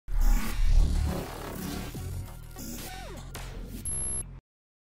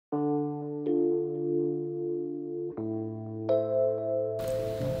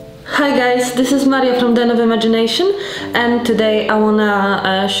Hi guys, this is Maria from Den of Imagination, and today I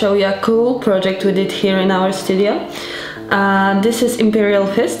wanna show you a cool project we did here in our studio. This is Imperial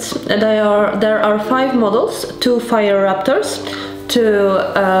fists. There are 5 models, 2 fire raptors, 2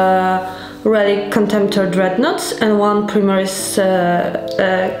 relic contemptor dreadnoughts, and 1 primaris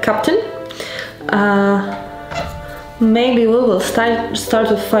captain. Maybe we will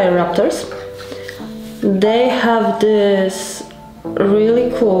start with fire raptors. They have this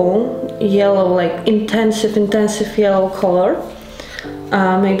really cool yellow, like intensive yellow color.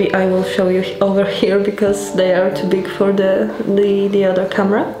 Maybe I will show you over here because they are too big for the other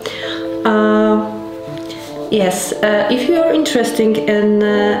camera. Yes, if you are interested in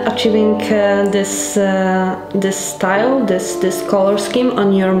achieving this style, this color scheme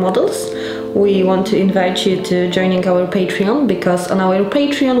on your models, we want to invite you to joining our Patreon, because on our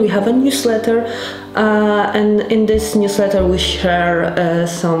Patreon we have a newsletter, and in this newsletter we share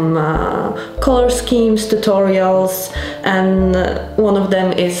some color schemes, tutorials, and one of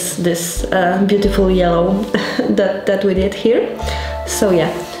them is this beautiful yellow that we did here. So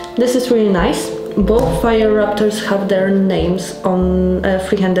yeah, this is really nice. Both fire raptors have their names on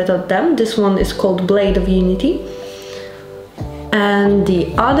free-handed on them. This one is called Blade of Unity, and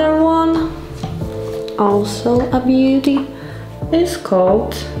the other one, also a beauty, is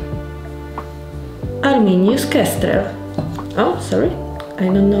called Arminius Kestrel. Oh, sorry, I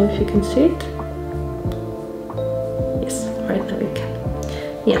don't know if you can see it. Yes, right now you can.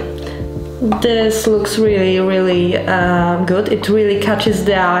 Yeah, this looks really good. It really catches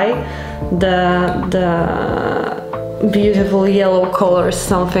the eye. The beautiful yellow color,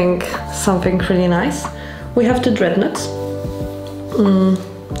 something really nice. We have 2 dreadnoughts.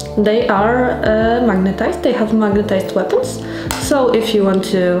 They are magnetized. They have magnetized weapons. So if you want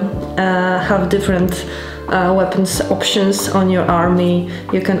to have different weapons options on your army,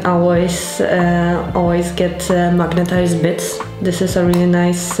 you can always get magnetized bits. This is a really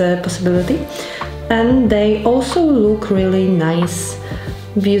nice possibility. And they also look really nice.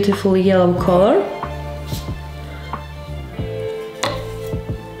 Beautiful yellow color.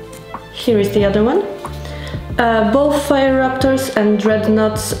 Here is the other one. Both fire raptors and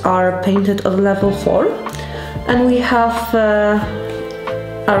dreadnoughts are painted at level 4, and we have a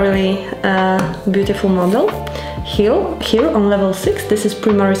really beautiful model here on level 6. This is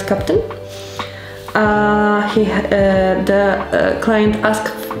primaris captain. The client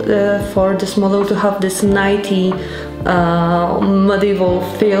asked for this model to have this knighty medieval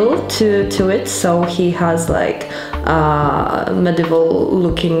feel to it, so he has like medieval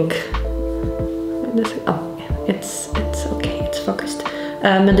looking. Oh, it's okay, it's focused.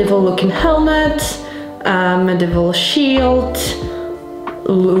 Medieval looking helmet, medieval shield,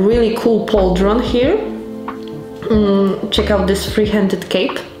 really cool pauldron here. Check out this free-handed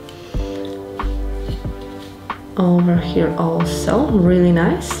cape over here, also really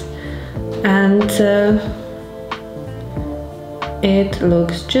nice, and it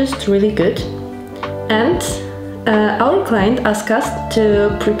looks just really good. And our client asked us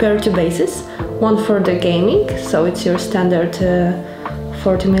to prepare 2 bases, one for the gaming, so it's your standard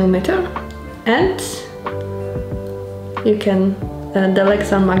 40mm, and you can the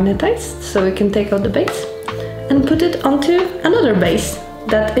legs are magnetized, so you can take out the base and put it onto another base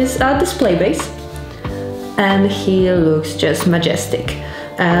that is a display base, and he looks just majestic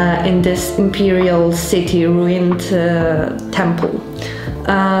in this Imperial city ruined temple.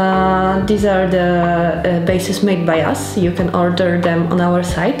 These are the bases made by us. You can order them on our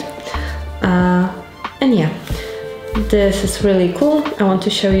site. And yeah, this is really cool. I want to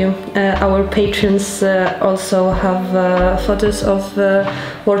show you. Our patrons also have photos of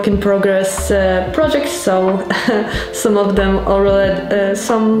work in progress projects, so some of them already,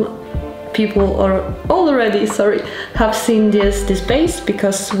 some people already have seen this base,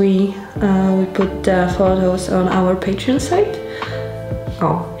 because we put the photos on our Patreon site.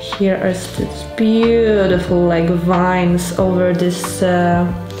 Oh, here are these beautiful like vines over this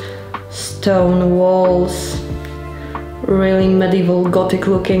stone walls. Really medieval Gothic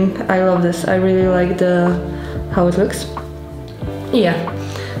looking. I love this. I really like how it looks. Yeah.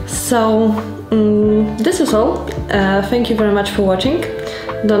 So this is all. Thank you very much for watching.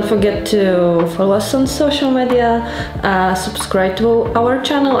 Don't forget to follow us on social media, subscribe to our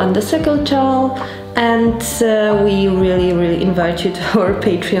channel and the second channel, and we really invite you to our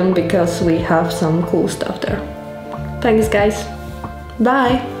Patreon, because we have some cool stuff there. Thanks guys.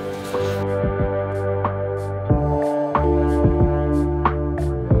 Bye!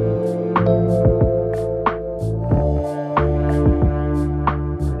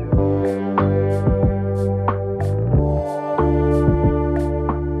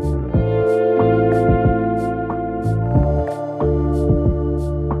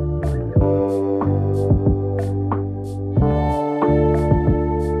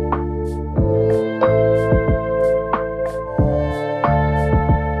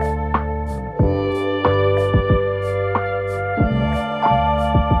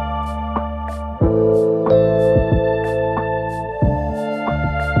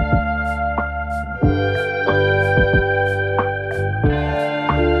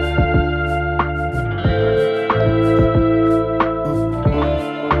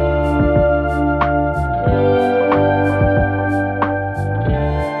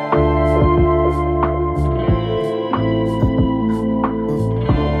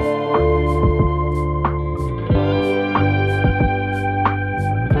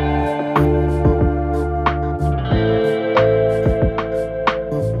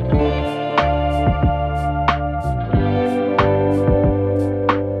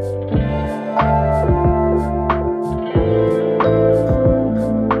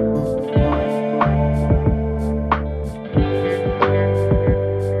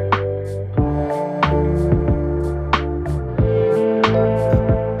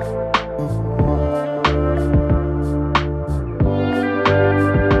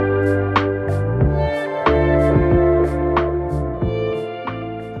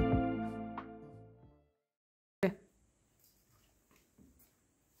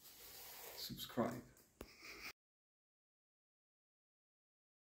 subscribe.